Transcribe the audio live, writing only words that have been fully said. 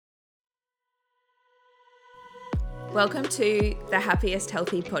Welcome to the Happiest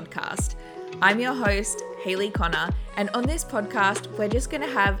Healthy podcast. I'm your host, Hayley Connor, and on this podcast, we're just going to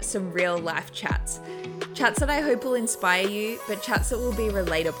have some real life chats. Chats that I hope will inspire you, but chats that will be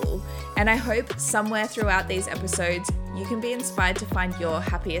relatable. And I hope somewhere throughout these episodes, you can be inspired to find your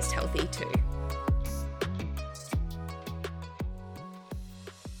happiest healthy too.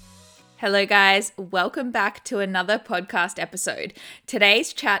 Hello guys, welcome back to another podcast episode.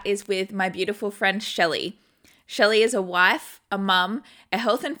 Today's chat is with my beautiful friend Shellee. Shellee is a wife, a mum, a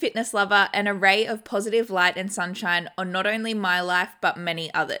health and fitness lover, and a ray of positive light and sunshine on not only my life, but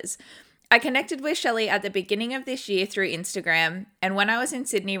many others. I connected with Shellee at the beginning of this year through Instagram, and when I was in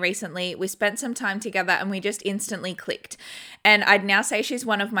Sydney recently, we spent some time together and we just instantly clicked. And I'd now say she's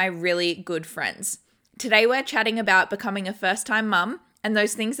one of my really good friends. Today we're chatting about becoming a first-time mum, and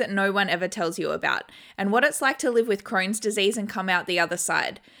those things that no one ever tells you about, and what it's like to live with Crohn's disease and come out the other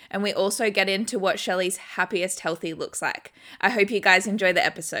side. And we also get into what Shellee's happiest healthy looks like. I hope you guys enjoy the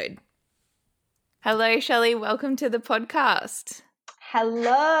episode. Hello, Shellee. Welcome to the podcast.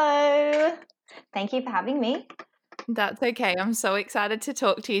 Hello. Thank you for having me. That's okay. I'm so excited to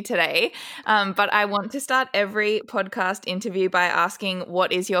talk to you today. But I want to start every podcast interview by asking,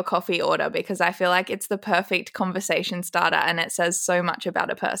 what is your coffee order? Because I feel like it's the perfect conversation starter and it says so much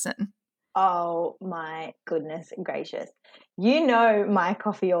about a person. Oh my goodness gracious. You know my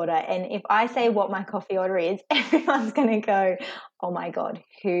coffee order. And if I say what my coffee order is, everyone's going to go, oh my God,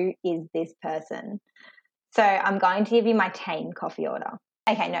 who is this person? So I'm going to give you my tame coffee order.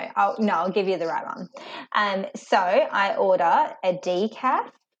 Okay, I'll give you the right one. So I order a decaf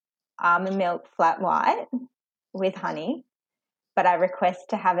almond milk flat white with honey, but I request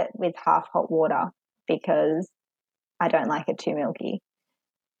to have it with half hot water because I don't like it too milky.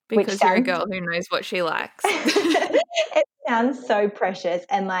 Because you're a girl who knows what she likes. It sounds so precious,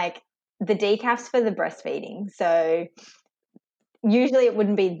 and like the decaf's for the breastfeeding, so usually it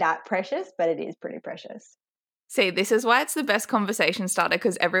wouldn't be that precious, but it is pretty precious. See, this is why it's the best conversation starter,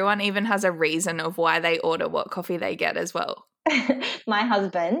 because everyone even has a reason of why they order what coffee they get as well. My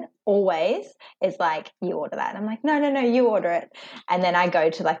husband always is like, you order that. And I'm like, no, you order it. And then I go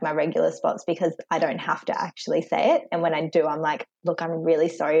to like my regular spots because I don't have to actually say it. And when I do, I'm like, look, I'm really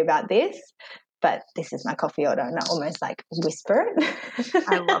sorry about this, but this is my coffee order. And I almost like whisper it.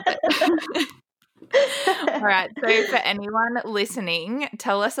 I love it. All right. So for anyone listening,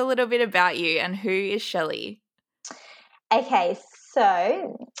 tell us a little bit about you and who is Shellee? Okay,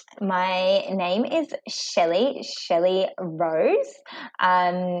 so my name is Shellee Rose.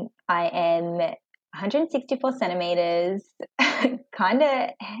 I am 164 centimeters, kind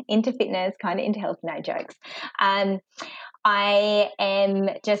of into fitness, kind of into health, no jokes. I am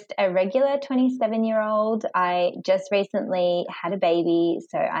just a regular 27-year-old. I just recently had a baby,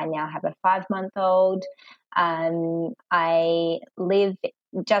 so I now have a 5-month-old. I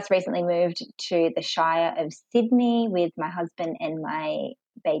just recently moved to the Shire of Sydney with my husband and my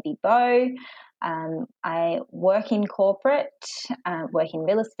baby Beau. I work in corporate, work in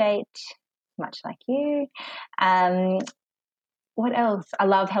real estate, much like you. What else? I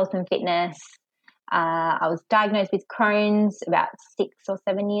love health and fitness. I was diagnosed with Crohn's about 6 or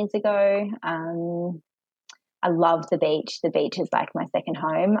 7 years ago. I love the beach. The beach is like my second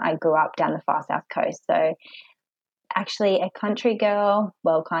home. I grew up down the far south coast, so actually a country girl,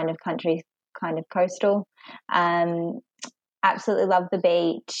 well, kind of country, kind of coastal. Absolutely love the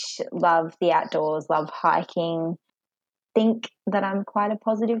beach, love the outdoors, love hiking. Think that I'm quite a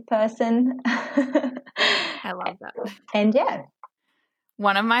positive person. I love that. And yeah.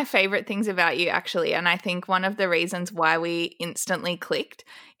 One of my favorite things about you, actually, and I think one of the reasons why we instantly clicked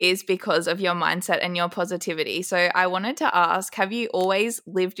is because of your mindset and your positivity. So I wanted to ask, have you always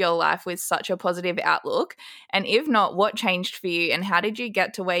lived your life with such a positive outlook? And if not, what changed for you and how did you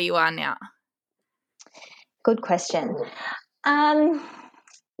get to where you are now? Good question.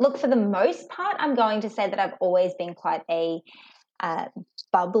 Look, for the most part, I'm going to say that I've always been quite a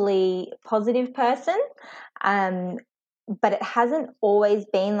bubbly, positive person. But it hasn't always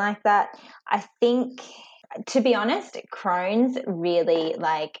been like that. I think, to be honest, Crohn's really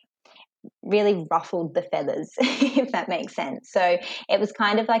ruffled the feathers, if that makes sense. So it was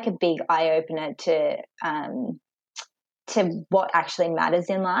kind of like a big eye-opener to what actually matters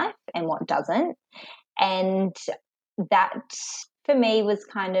in life and what doesn't. And that, for me, was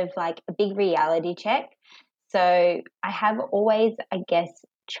kind of like a big reality check. So I have always, I guess,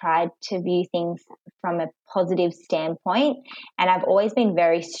 tried to view things from a positive standpoint, and I've always been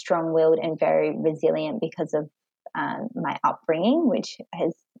very strong-willed and very resilient because of my upbringing, which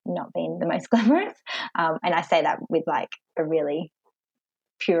has not been the most glamorous, and I say that with like a really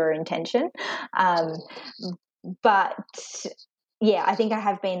pure intention, But yeah, I think I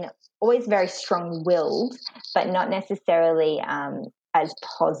have been always very strong-willed, but not necessarily as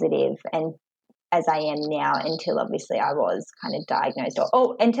positive and as I am now, until obviously I was kind of diagnosed,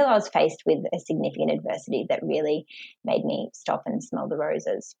 or until I was faced with a significant adversity that really made me stop and smell the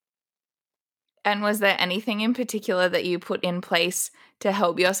roses. And was there anything in particular that you put in place to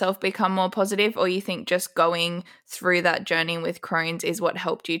help yourself become more positive, or you think just going through that journey with Crohn's is what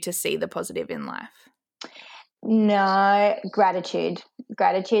helped you to see the positive in life? No, gratitude.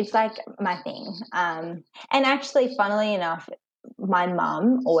 Gratitude's like my thing. And actually, funnily enough, my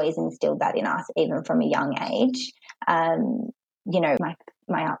mum always instilled that in us, even from a young age.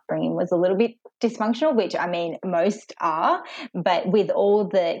 My upbringing was a little bit dysfunctional, which I mean most are, but with all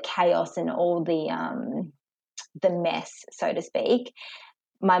the chaos and all the mess, so to speak,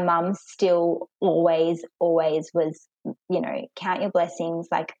 my mum still always was, count your blessings.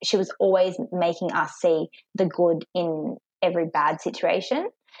 Like, she was always making us see the good in every bad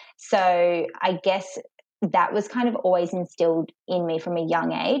situation. So I guess that was kind of always instilled in me from a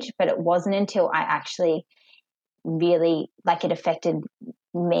young age, but it wasn't until I actually really, like, it affected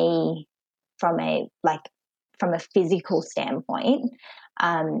me from a physical standpoint,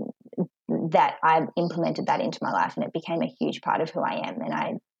 that I've implemented that into my life, and it became a huge part of who I am.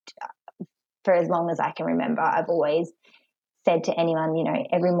 And for as long as I can remember, I've always said to anyone,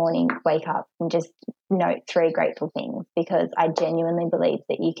 every morning wake up and just note 3 grateful things, because I genuinely believe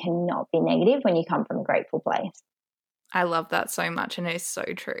that you cannot be negative when you come from a grateful place. I love that so much, and it's so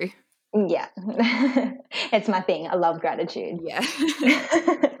true. Yeah. It's my thing. I love gratitude. Yeah.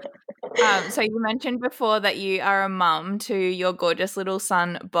 So you mentioned before that you are a mum to your gorgeous little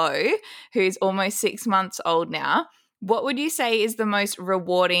son, Beau, who's almost 6 months old now. What would you say is the most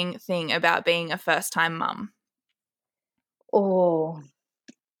rewarding thing about being a first-time mum? Oh,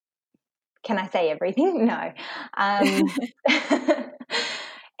 can I say everything? No.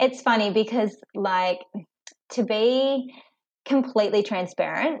 It's funny because, like, to be completely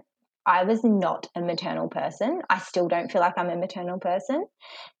transparent, I was not a maternal person. I still don't feel like I'm a maternal person.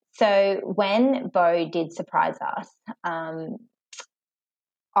 So when Beau did surprise us,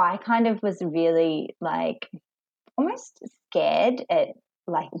 I kind of was really, like, almost scared at,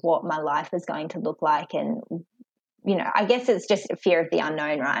 like, what my life was going to look like. And I guess it's just a fear of the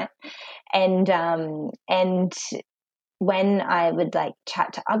unknown, right? And when I would, like,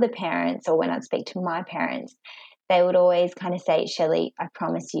 chat to other parents, or when I'd speak to my parents, they would always kind of say, Shellee, I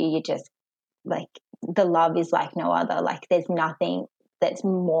promise you just, like, the love is like no other. Like, there's nothing that's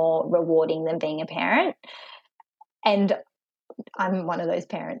more rewarding than being a parent. And I'm one of those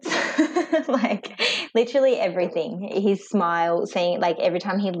parents. Like, literally everything. His smile, seeing, like, every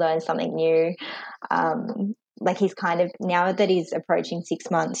time he learns something new, like, he's kind of, now that he's approaching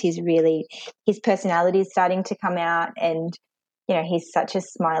 6 months, his personality is starting to come out, and he's such a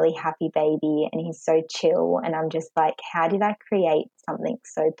smiley, happy baby, and he's so chill. And I'm just like, how did I create something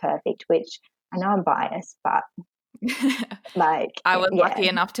so perfect? Which, I know I'm biased, but like, I was yeah. lucky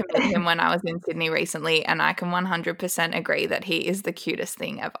enough to meet him when I was in Sydney recently, and I can 100% agree that he is the cutest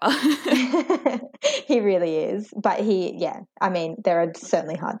thing ever. He really is. But I mean, there are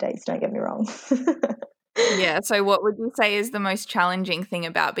certainly hard days, don't get me wrong. Yeah, so what would you say is the most challenging thing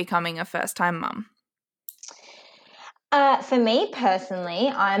about becoming a first-time mum? For me personally,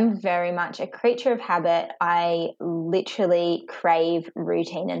 I'm very much a creature of habit. I literally crave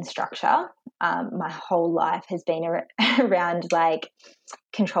routine and structure. My whole life has been around, like,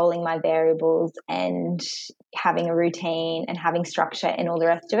 controlling my variables and having a routine and having structure and all the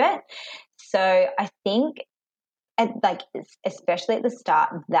rest of it. So I think, especially at the start,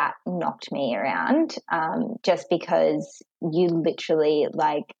 that knocked me around, just because you literally,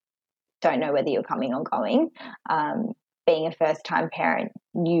 like, don't know whether you're coming or going. Being a first-time parent,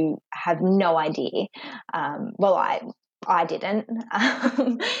 you have no idea. Well, I didn't.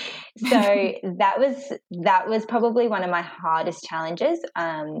 So that was probably one of my hardest challenges,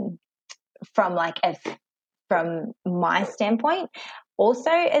 from, like, from my standpoint.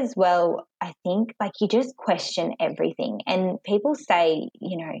 Also, as well, I think, like, you just question everything, and people say,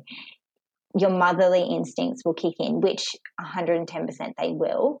 your motherly instincts will kick in, which 110% they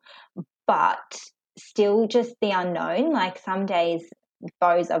will, but still just the unknown. Like, some days,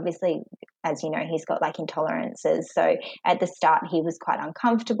 Beau's obviously, as you know, he's got, like, intolerances. So at the start he was quite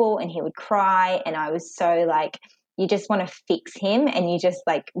uncomfortable and he would cry, and I was so, like, you just want to fix him, and you just,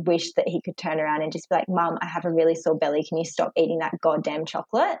 like, wish that he could turn around and just be like, Mum, I have a really sore belly. Can you stop eating that goddamn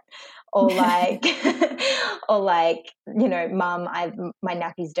chocolate? Or like, or like, Mum, my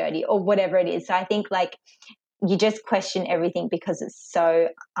nappy's dirty, or whatever it is. So I think, like, you just question everything because it's so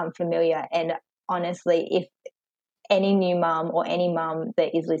unfamiliar. And honestly, if any new mum or any mum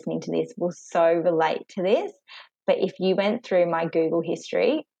that is listening to this will so relate to this. But if you went through my Google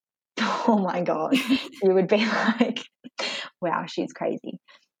history, oh my God, you would be like, wow, she's crazy.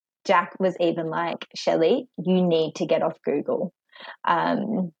 Jack was even like, Shellee, you need to get off Google.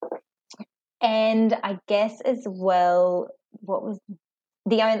 And I guess as well, what was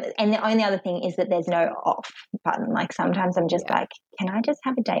the only other thing is that there's no off button. Like sometimes I'm just like, can I just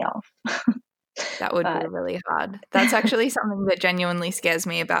have a day off? That would be really hard. That's actually something that genuinely scares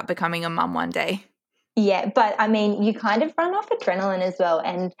me about becoming a mum one day. Yeah, but I mean, you kind of run off adrenaline as well.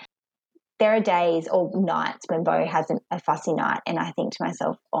 And there are days or nights when Bo has a fussy night and I think to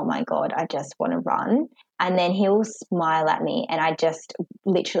myself, oh my God, I just want to run. And then he'll smile at me and I just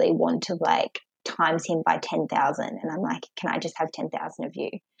literally want to like times him by 10,000. And I'm like, can I just have 10,000 of you?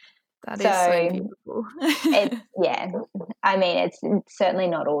 That is so beautiful. Yeah. I mean, it's certainly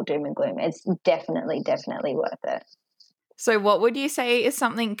not all doom and gloom. It's definitely worth it. So what would you say is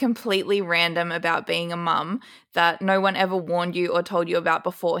something completely random about being a mum that no one ever warned you or told you about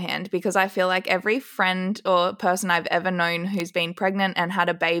beforehand? Because I feel like every friend or person I've ever known who's been pregnant and had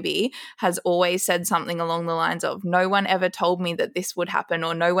a baby has always said something along the lines of, no one ever told me that this would happen,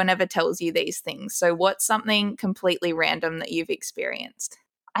 or no one ever tells you these things. So what's something completely random that you've experienced?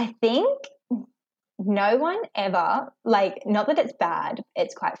 I think no one ever, like, not that it's bad,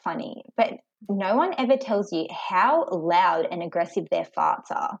 it's quite funny, but no one ever tells you how loud and aggressive their farts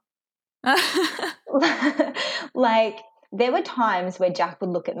are. Like, there were times where Jack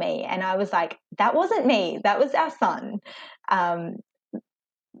would look at me and I was like, that wasn't me, that was our son.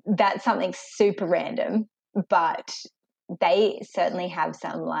 That's something super random, but they certainly have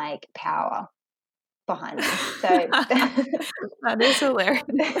some, like, power behind them. So that is hilarious.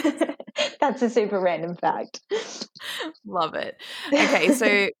 That's a super random fact. Love it. Okay,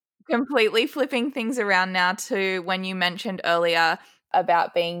 so completely flipping things around now to when you mentioned earlier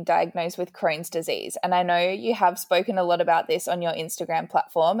about being diagnosed with Crohn's disease. And I know you have spoken a lot about this on your Instagram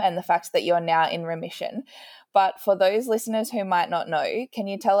platform and the fact that you're now in remission. But for those listeners who might not know, can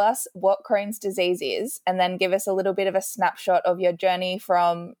you tell us what Crohn's disease is and then give us a little bit of a snapshot of your journey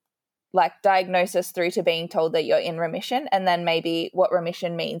from like diagnosis through to being told that you're in remission, and then maybe what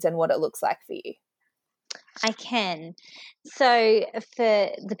remission means and what it looks like for you? I can. So for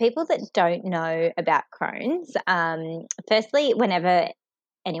the people that don't know about Crohn's, firstly, whenever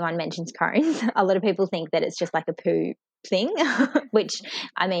anyone mentions Crohn's, a lot of people think that it's just like a poo thing, which,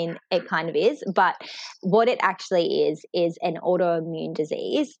 I mean, it kind of is. But what it actually is an autoimmune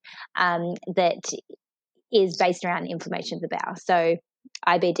disease that is based around inflammation of the bowel. So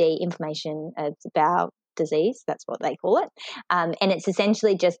IBD, inflammation of the bowel disease, that's what they call it. And it's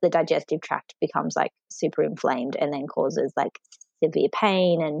essentially just the digestive tract becomes like super inflamed and then causes like severe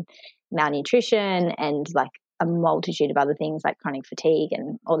pain and malnutrition and like a multitude of other things like chronic fatigue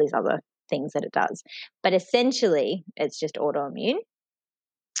and all these other things that it does. But essentially, it's just autoimmune.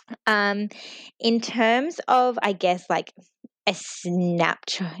 In terms of, I guess, like a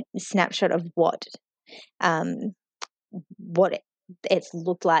snapshot of what it's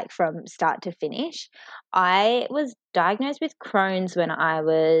looked like from start to finish. I was diagnosed with Crohn's when I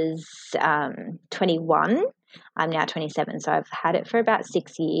was 21. I'm now 27, so I've had it for about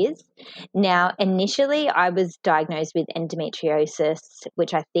 6 years. Now, initially, I was diagnosed with endometriosis,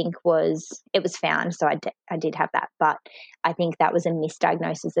 which I think it was found, so I did have that, but I think that was a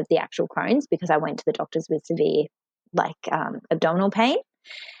misdiagnosis of the actual Crohn's because I went to the doctors with severe, like, abdominal pain.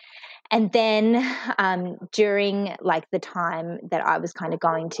 And then during like the time that I was kind of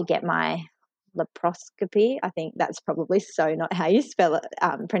going to get my laparoscopy, I think that's probably so not how you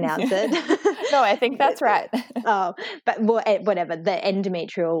pronounce it. No, I think that's right. But whatever, the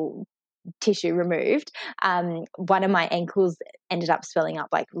endometrial tissue removed, one of my ankles ended up swelling up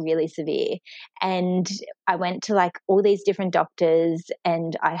like really severe. And I went to like all these different doctors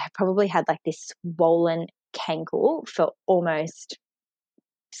and I probably had like this swollen cankle for almost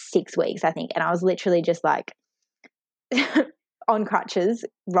 6 weeks, I think. And I was literally just like on crutches,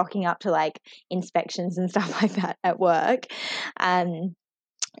 rocking up to like inspections and stuff like that at work. And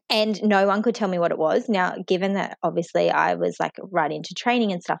no one could tell me what it was. Now, given that obviously I was like right into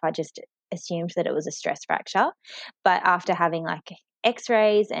training and stuff, I just assumed that it was a stress fracture. But after having like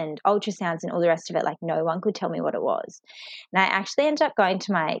x-rays and ultrasounds and all the rest of it, like no one could tell me what it was. And I actually ended up going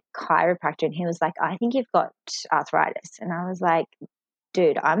to my chiropractor and he was like, I think you've got arthritis. And I was like,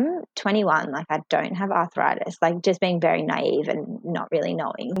 dude, I'm 21. Like, I don't have arthritis. Like, just being very naive and not really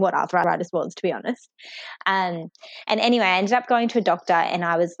knowing what arthritis was, to be honest. And anyway, I ended up going to a doctor and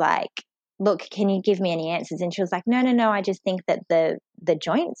I was like, look, can you give me any answers? And she was like, no, I just think that the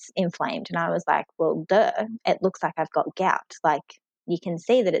joint's inflamed. And I was like, well, duh, it looks like I've got gout. Like, you can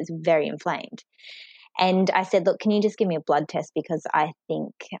see that it's very inflamed. And I said, look, can you just give me a blood test, because I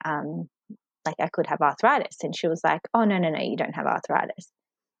think like I could have arthritis. And she was like, oh, no, you don't have arthritis.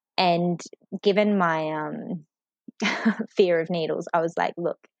 And given my fear of needles, I was like,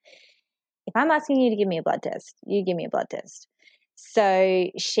 look, if I'm asking you to give me a blood test, you give me a blood test. So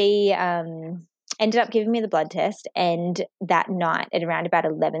she ended up giving me the blood test, and that night at around about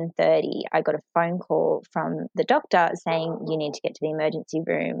 11:30, I got a phone call from the doctor saying, you need to get to the emergency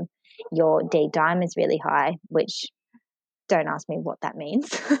room. Your D-dimer is really high, which don't ask me what that means.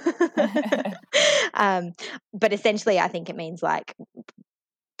 But essentially I think it means like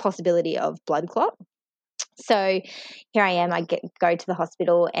possibility of blood clot. So here I am, go to the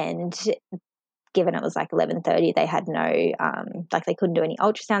hospital, and given it was like 11:30, they had no, like they couldn't do any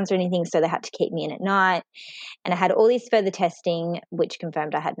ultrasounds or anything, so they had to keep me in at night. And I had all this further testing, which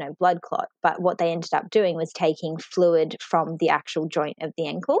confirmed I had no blood clot. But what they ended up doing was taking fluid from the actual joint of the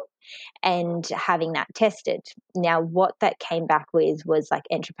ankle and having that tested. Now, what that came back with was like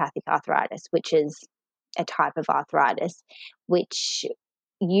enteropathic arthritis, which is a type of arthritis, which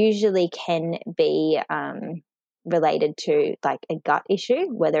usually can be related to like a gut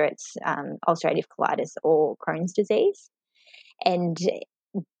issue, whether it's ulcerative colitis or Crohn's disease. And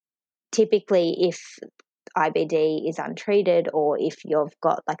typically, if IBD is untreated, or if you've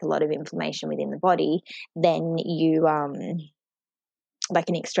got like a lot of inflammation within the body, then you like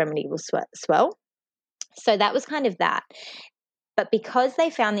an extremity will swell. So that was kind of that. But because they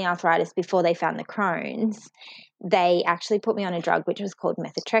found the arthritis before they found the Crohn's, they actually put me on a drug which was called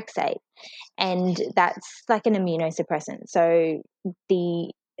methotrexate. And that's like an immunosuppressant. So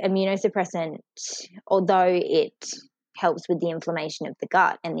the immunosuppressant, although it helps with the inflammation of the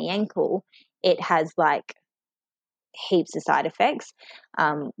gut and the ankle, it has like heaps of side effects.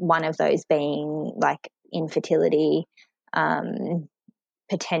 One of those being like infertility,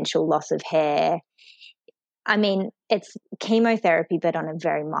 potential loss of hair. I mean, it's chemotherapy, but on a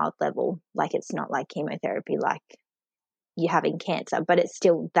very mild level. Like, it's not like chemotherapy like you're having cancer, but it's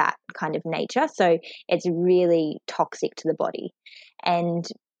still that kind of nature. So it's really toxic to the body. And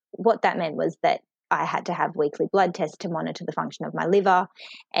what that meant was that I had to have weekly blood tests to monitor the function of my liver.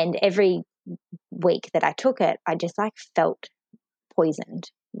 And every week that I took it, I just like felt poisoned,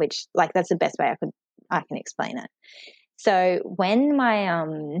 which like that's the best way I can explain it. So when my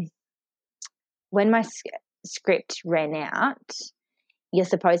script ran out, you're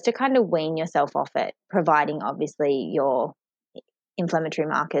supposed to kind of wean yourself off it, providing obviously your inflammatory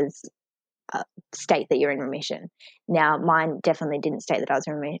markers state that you're in remission. Now, mine definitely didn't state that I was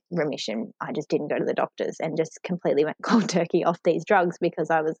in remission. I just didn't go to the doctors and just completely went cold turkey off these drugs,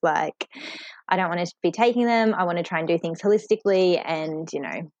 because I was like, I don't want to be taking them. I want to try and do things holistically, and, you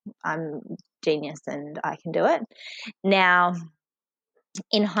know, I'm genius and I can do it. Now,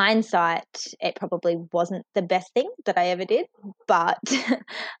 in hindsight, it probably wasn't the best thing that I ever did, but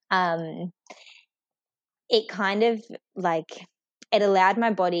it kind of like, it allowed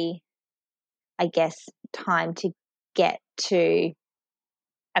my body, I guess, time to get to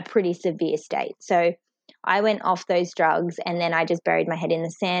a pretty severe state. So I went off those drugs, and then I just buried my head in the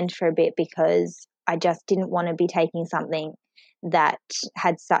sand for a bit, because I just didn't want to be taking something that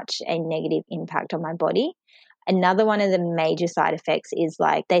had such a negative impact on my body. Another one of the major side effects is,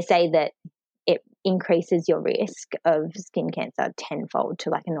 like, they say that it increases your risk of skin cancer tenfold to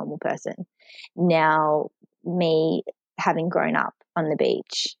like a normal person. Now, me having grown up on the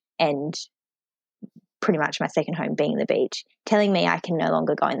beach and pretty much my second home being the beach, telling me I can no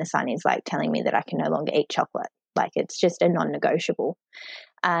longer go in the sun is like telling me that I can no longer eat chocolate. Like, it's just a non-negotiable.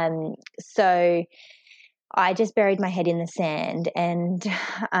 So I just buried my head in the sand, and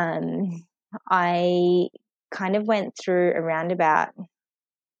I kind of went through around about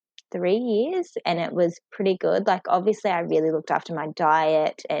 3 years, and it was pretty good. Like, obviously I really looked after my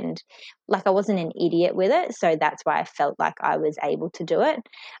diet, and like I wasn't an idiot with it, so that's why I felt like I was able to do it.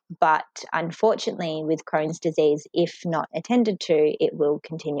 But unfortunately, with Crohn's disease, if not attended to, it will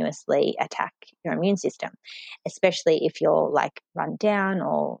continuously attack your immune system, especially if you're like run down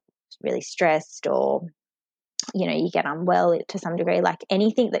or really stressed, or, you know, you get unwell to some degree. Like,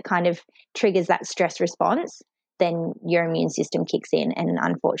 anything that kind of triggers that stress response, then your immune system kicks in, and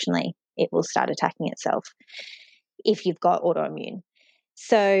unfortunately it will start attacking itself if you've got autoimmune.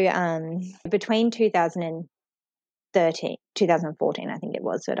 So between 2014, I think it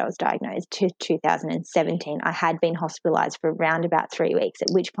was, that I was diagnosed, to 2017, I had been hospitalized for around about 3 weeks,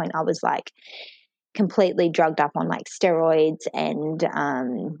 at which point I was like, completely drugged up on like steroids and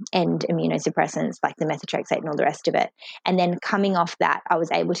immunosuppressants like the methotrexate and all the rest of it. And then coming off that, I was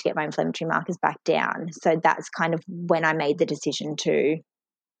able to get my inflammatory markers back down. So that's kind of when I made the decision to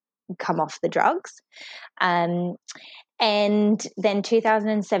come off the drugs. And then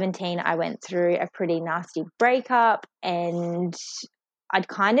 2017, I went through a pretty nasty breakup, and I'd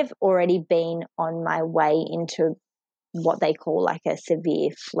kind of already been on my way into what they call like a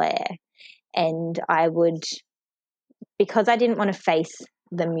severe flare. And because I didn't want to face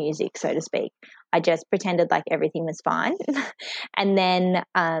the music, so to speak, I just pretended like everything was fine. And then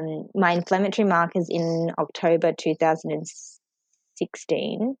my inflammatory markers in October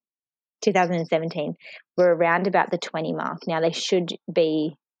 2017 were around about the 20 mark. Now they should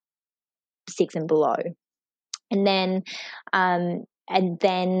be 6 and below. And then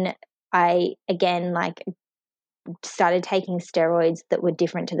I again like started taking steroids that were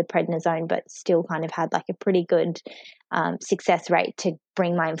different to the prednisone, but still kind of had like a pretty good success rate to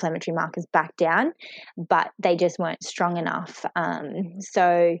bring my inflammatory markers back down, but they just weren't strong enough.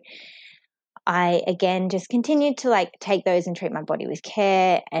 So I again just continued to like take those and treat my body with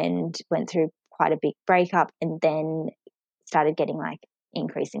care, and went through quite a big breakup, and then started getting like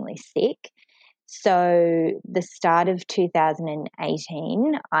increasingly sick. So the start of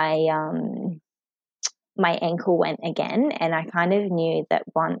 2018, my ankle went again, and I kind of knew that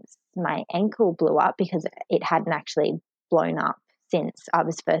once my ankle blew up, because it hadn't actually blown up since I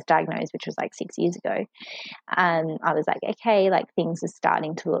was first diagnosed, which was like 6 years ago. I was like, okay, like things are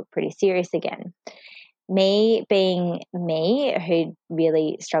starting to look pretty serious again. Me being me, who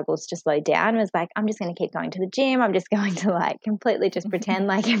really struggles to slow down, was like, I'm just going to keep going to the gym. I'm just going to like completely just pretend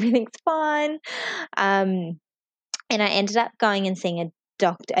like everything's fine. And I ended up going and seeing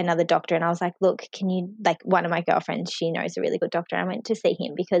another doctor, and I was like, look, can you, like, one of my girlfriends, she knows a really good doctor. I went to see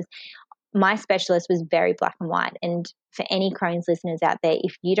him because my specialist was very black and white. And for any Crohn's listeners out there,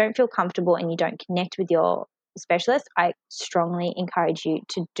 if you don't feel comfortable and you don't connect with your specialist, I strongly encourage you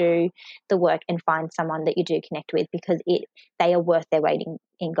to do the work and find someone that you do connect with, because they are worth their weight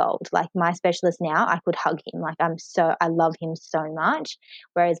in gold. Like my specialist now, I could hug him. Like I love him so much.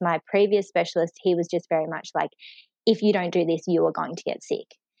 Whereas my previous specialist, he was just very much like, if you don't do this, you are going to get sick.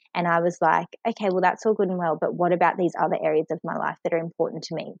 And I was like, okay, well, that's all good and well, but what about these other areas of my life that are important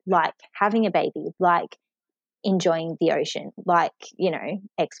to me? Like having a baby, like enjoying the ocean, like,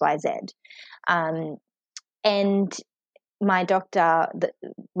 X, Y, Z. And my doctor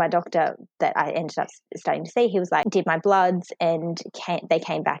that I ended up starting to see, he was like, did my bloods, and they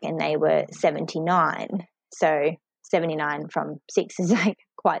came back and they were 79. So 79 from 6 is like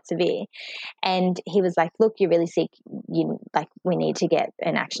quite severe. And he was like, look, you're really sick. We need to get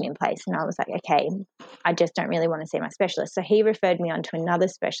an action in place. And I was like, okay, I just don't really want to see my specialist. So he referred me on to another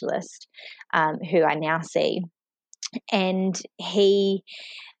specialist who I now see. And he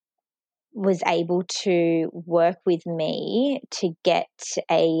was able to work with me to get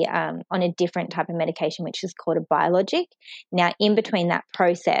on a different type of medication, which is called a biologic. Now, in between that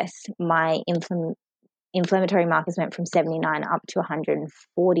process, my inflammatory markers went from 79 up to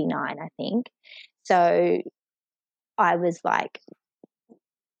 149, I think. So I was like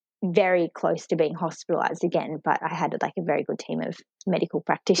very close to being hospitalized again, but I had like a very good team of medical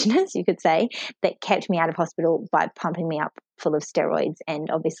practitioners, you could say, that kept me out of hospital by pumping me up full of steroids, and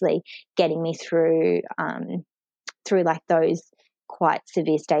obviously getting me through like those quite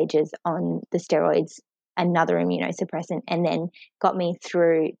severe stages on the steroids, another immunosuppressant, and then got me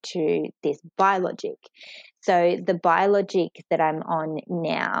through to this biologic. So the biologic that I'm on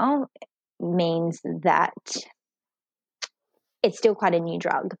now means that it's still quite a new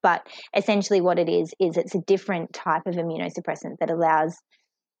drug, but essentially what it is it's a different type of immunosuppressant that allows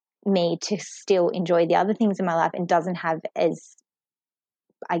me to still enjoy the other things in my life and doesn't have as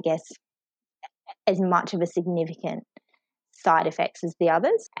much of a significant side effects as the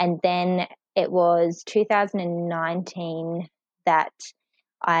others. And then it was 2019 that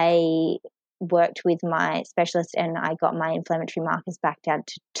I worked with my specialist and I got my inflammatory markers back down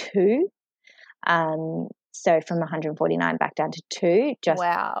to 2. So from 149 back down to 2, just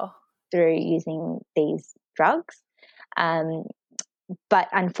wow. through using these drugs. But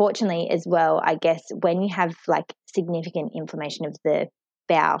unfortunately as well, I guess when you have like significant inflammation of the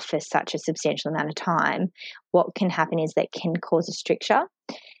bowel for such a substantial amount of time, what can happen is that can cause a stricture.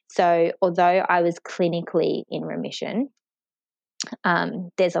 So although I was clinically in remission,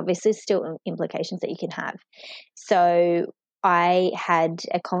 there's obviously still implications that you can have. So I had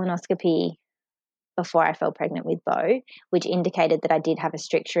a colonoscopy before I fell pregnant with Beau, which indicated that I did have a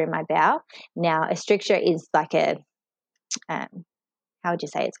stricture in my bowel. Now, a stricture is like how would you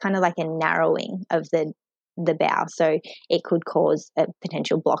say, it's kind of like a narrowing of the bowel. So it could cause a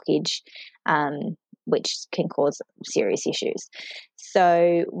potential blockage, which can cause serious issues.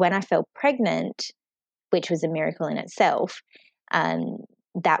 So when I fell pregnant, which was a miracle in itself,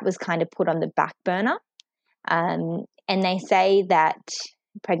 that was kind of put on the back burner. And they say that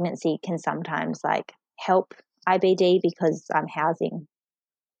pregnancy can sometimes like help IBD because I'm housing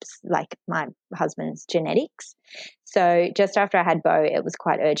like my husband's genetics. So just after I had Beau, it was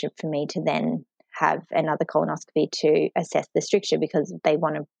quite urgent for me to then have another colonoscopy to assess the stricture, because they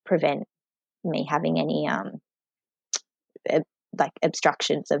want to prevent me having any like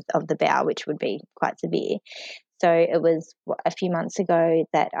obstructions of the bowel, which would be quite severe. So it was a few months ago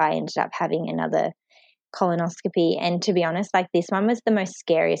that I ended up having another colonoscopy. And to be honest, like this one was the most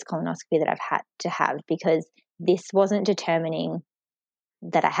scariest colonoscopy that I've had to have, because this wasn't determining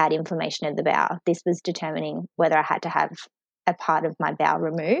that I had inflammation of the bowel. This was determining whether I had to have a part of my bowel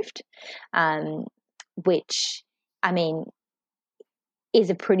removed, which, I mean, is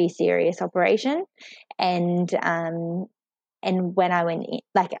a pretty serious operation. And when I went in,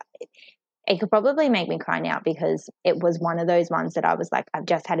 like, it could probably make me cry now, because it was one of those ones that I was like, I've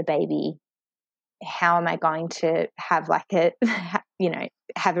just had a baby. How am I going to have like a,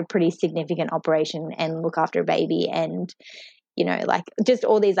 have a pretty significant operation and look after a baby, and, like just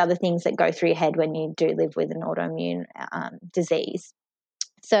all these other things that go through your head when you do live with an autoimmune disease.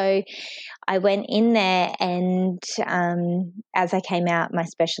 So I went in there, and as I came out, my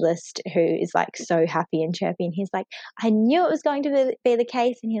specialist, who is like so happy and chirpy, and he's like, I knew it was going to be the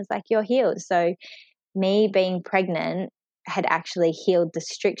case. And he was like, you're healed. So me being pregnant had actually healed the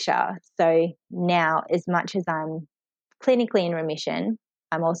stricture. So now, as much as I'm clinically in remission,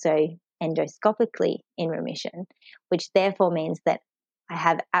 I'm also endoscopically in remission, which therefore means that I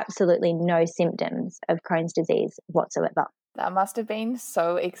have absolutely no symptoms of Crohn's disease whatsoever. That must have been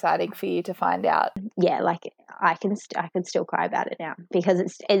so exciting for you to find out. Yeah, like I could still cry about it now,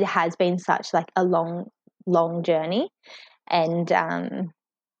 because it has been such like a long journey, and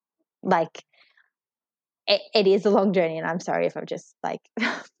like it is a long journey, and I'm sorry if I've just like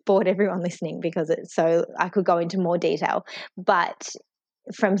bored everyone listening, because it's so, I could go into more detail, but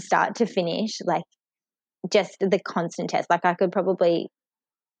from start to finish, like just the constant test, like I could probably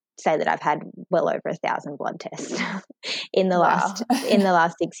say that I've had well over 1,000 blood tests in the last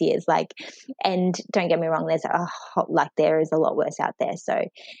 6 years. Like, and don't get me wrong, there is a lot worse out there. So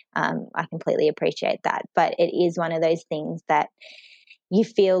I completely appreciate that. But it is one of those things that you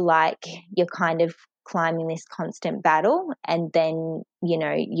feel like you're kind of climbing this constant battle, and then,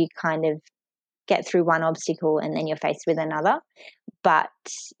 you kind of get through one obstacle and then you're faced with another. But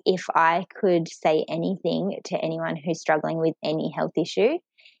if I could say anything to anyone who's struggling with any health issue,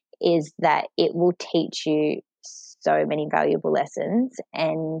 is that it will teach you so many valuable lessons.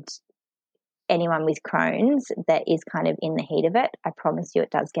 And anyone with Crohn's that is kind of in the heat of it, I promise you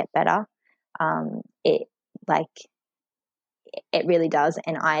it does get better. It really does.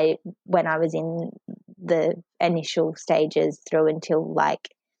 And when I was in the initial stages through until like,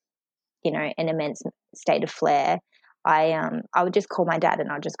 an immense state of flare, I would just call my dad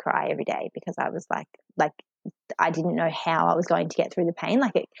and I'd just cry every day, because I was like I didn't know how I was going to get through the pain.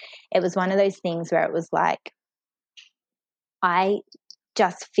 Like it was one of those things where it was like, I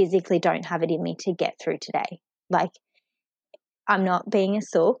just physically don't have it in me to get through today. Like, I'm not being a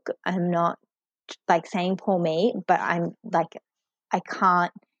sook. I'm not like saying poor me, but I'm like, I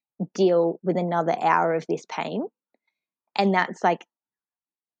can't deal with another hour of this pain. And that's like,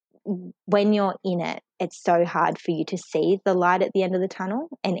 when you're in it, it's so hard for you to see the light at the end of the tunnel.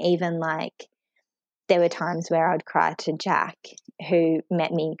 And even like, there were times where I'd cry to Jack, who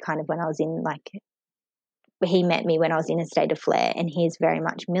met me kind of when I was in he met me when I was in a state of flare, and he's very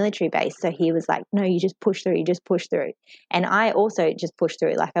much military based. So he was like, no, you just push through, And I also just pushed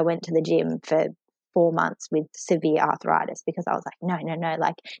through. Like I went to the gym for 4 months with severe arthritis, because I was like, no,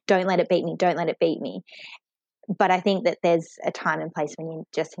 like don't let it beat me. But I think that there's a time and place when you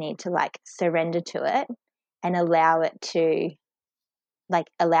just need to like surrender to it and allow it to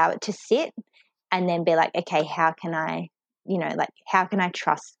sit, and then be like, okay, how can I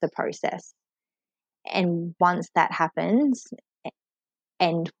trust the process? And once that happens,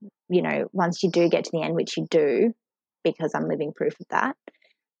 and, once you do get to the end, which you do, because I'm living proof of that,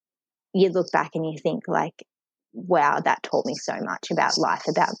 you look back and you think like, wow, that taught me so much about life,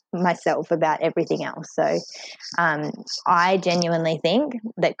 about myself, about everything else. So I genuinely think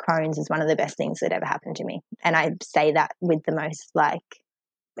that Crohn's is one of the best things that ever happened to me. And I say that with the most like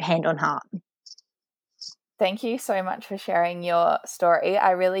hand on heart. Thank you so much for sharing your story.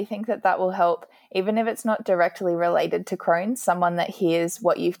 I really think that will help, even if it's not directly related to Crohn's. Someone that hears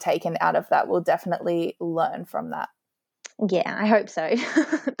what you've taken out of that will definitely learn from that. Yeah, I hope so.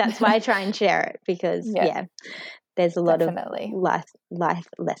 That's why I try and share it, because there's a lot definitely. of life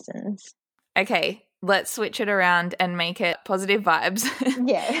lessons. Okay, let's switch it around and make it positive vibes.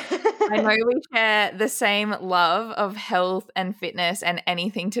 Yeah. I know we share the same love of health and fitness and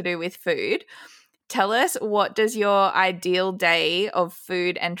anything to do with food. Tell us, what does your ideal day of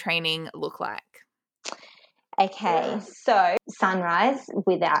food and training look like? Okay, so sunrise,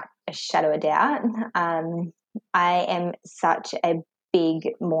 without a shadow of doubt. I am such a big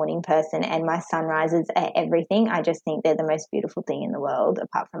morning person, and my sunrises are everything. I just think they're the most beautiful thing in the world,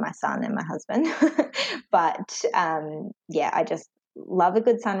 apart from my son and my husband. But I just love a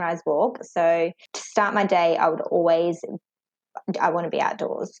good sunrise walk. So to start my day, I want to be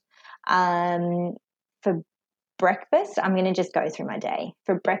outdoors. For breakfast, I'm going to just go through my day.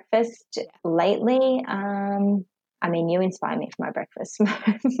 For breakfast lately, you inspire me for my breakfast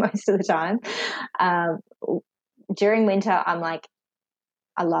most of the time. During winter, I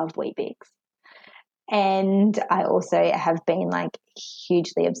love Weet-Bix. And I also have been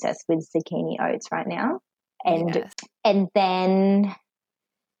hugely obsessed with zucchini oats right now. And then,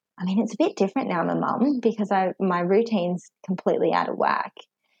 it's a bit different now I'm a mum, because my routine's completely out of whack.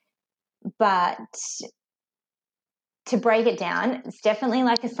 But to break it down, it's definitely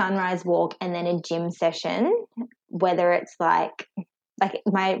like a sunrise walk and then a gym session, whether it's like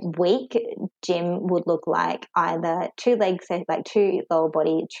my week gym would look like either 2 legs, like 2 lower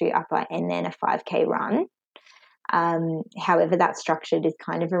body, 2 upper, and then a 5K run. However, that's structured is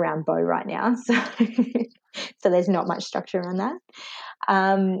kind of around bow right now. So, so there's not much structure around that.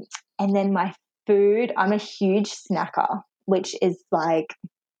 And then my food, I'm a huge snacker, which is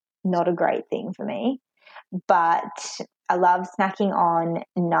not a great thing for me. But I love snacking on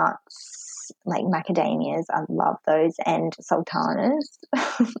nuts, like macadamias. I love those, and sultanas.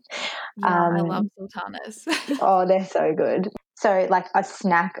 I love sultanas. Oh, they're so good. So I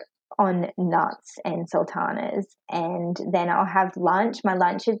snack on nuts and sultanas, and then I'll have lunch. My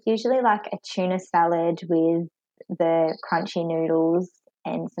lunch is usually like a tuna salad with the crunchy noodles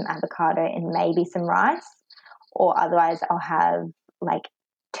and some avocado and maybe some rice, or otherwise I'll have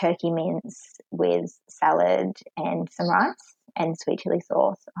turkey mince with salad and some rice and sweet chili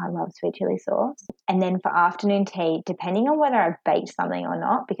sauce. I love sweet chili sauce. And then for afternoon tea, depending on whether I've baked something or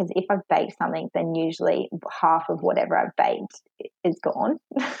not, because if I've baked something, then usually half of whatever I've baked is gone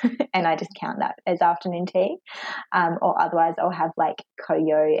and I just count that as afternoon tea. Or otherwise I'll have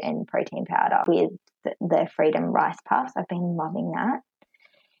Koyo and protein powder with the Freedom rice puffs. I've been loving that.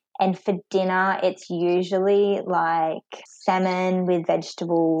 And for dinner, it's usually salmon with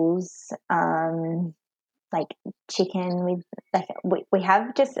vegetables, chicken with, we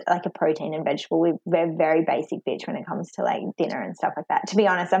have just a protein and vegetable. We're very basic bitch when it comes to dinner and stuff like that. To be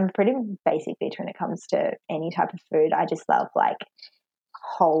honest, I'm a pretty basic bitch when it comes to any type of food. I just love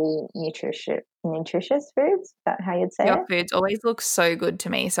whole nutritious foods. Is that how you'd say Your it? foods always look so good to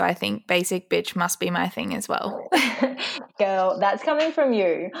me, so I think basic bitch must be my thing as well. Girl, that's coming from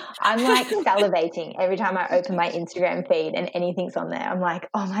you. I'm salivating every time I open my Instagram feed and anything's on there. I'm like,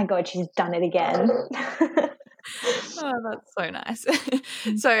 oh my God, she's done it again. Oh, that's so nice.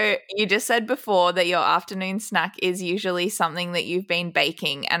 So you just said before that your afternoon snack is usually something that you've been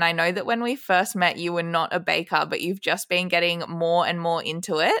baking. And I know that when we first met, you were not a baker, but you've just been getting more and more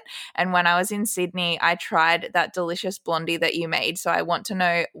into it. And when I was in Sydney, I tried that delicious blondie that you made. So I want to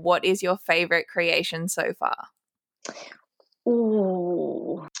know, what is your favorite creation so far?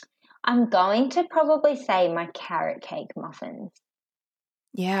 Ooh, I'm going to probably say my carrot cake muffins.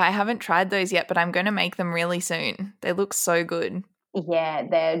 Yeah, I haven't tried those yet, but I'm going to make them really soon. They look so good. Yeah,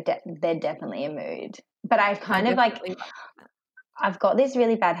 they're definitely a mood. But I've kind of I've got this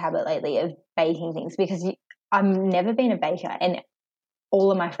really bad habit lately of baking things, because I've never been a baker, and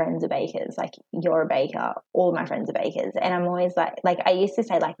all of my friends are bakers. You're a baker, all of my friends are bakers, and I'm always like I used to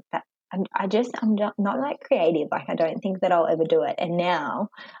say that. I'm not creative. I don't think that I'll ever do it. And now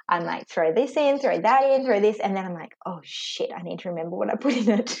I'm throw this in, throw that in, throw this. And then I'm oh shit, I need to remember what I put in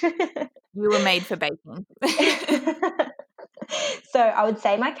it. You were made for baking. So I would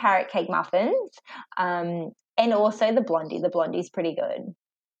say my carrot cake muffins, and also the blondie. The blondie's pretty good.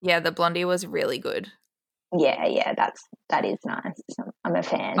 Yeah, the blondie was really good. Yeah, that is nice. I'm a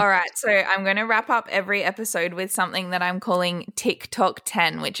fan. All right, so I'm going to wrap up every episode with something that I'm calling TikTok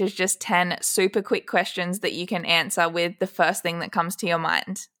 10, which is just 10 super quick questions that you can answer with the first thing that comes to your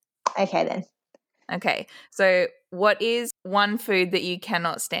mind. Okay, then. Okay, so what is one food that you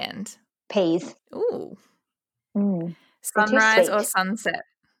cannot stand? Peas. Ooh, They're too Sunrise or sweet. sunset?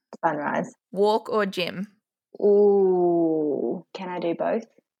 Sunrise. Walk or gym? Ooh, can I do both?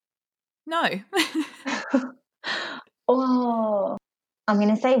 No. Oh, I'm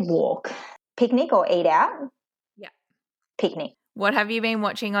going to say walk. Picnic or eat out? Yeah. Picnic. What have you been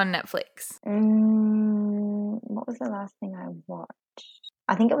watching on Netflix? What was the last thing I watched?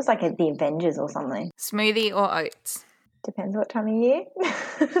 I think it was like The Avengers or something. Smoothie or oats? Depends what time of year.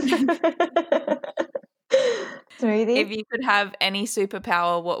 Smoothie. If you could have any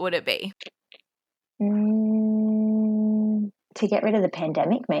superpower, what would it be? To get rid of the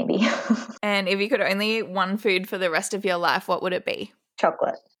pandemic, maybe. And if you could only eat one food for the rest of your life, what would it be?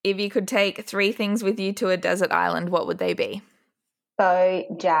 Chocolate. If you could take 3 things with you to a desert island, what would they be? So,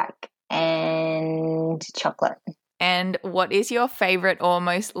 Jack and chocolate. And what is your favorite or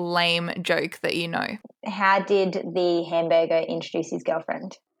most lame joke that you know? How did the hamburger introduce his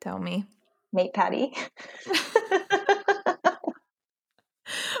girlfriend? Tell me. Meat patty.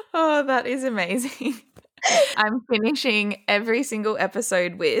 Oh, that is amazing. I'm finishing every single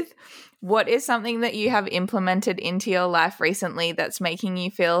episode with, what is something that you have implemented into your life recently that's making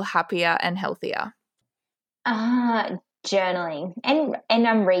you feel happier and healthier? Journaling. And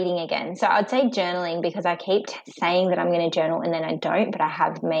I'm reading again. So I'd say journaling because I keep saying that I'm going to journal and then I don't, but I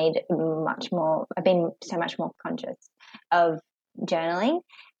have made I've been so much more conscious of journaling,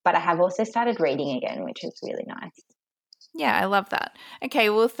 but I have also started reading again, which is really nice. Yeah, I love that. Okay,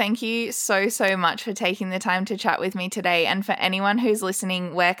 well, thank you so much for taking the time to chat with me today. And for anyone who's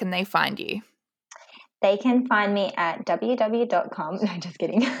listening, where can they find you? They can find me at www.com. No, just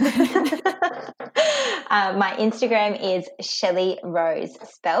kidding. My Instagram is Shellee Rose,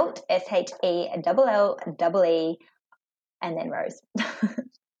 spelt SHELLEE and then Rose.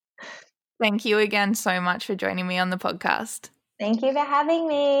 Thank you again so much for joining me on the podcast. Thank you for having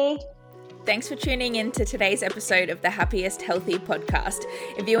me. Thanks for tuning in to today's episode of the Happiest Healthy podcast.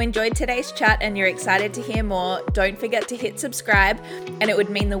 If you enjoyed today's chat and you're excited to hear more, don't forget to hit subscribe, and it would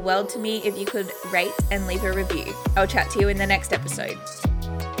mean the world to me if you could rate and leave a review. I'll chat to you in the next episode.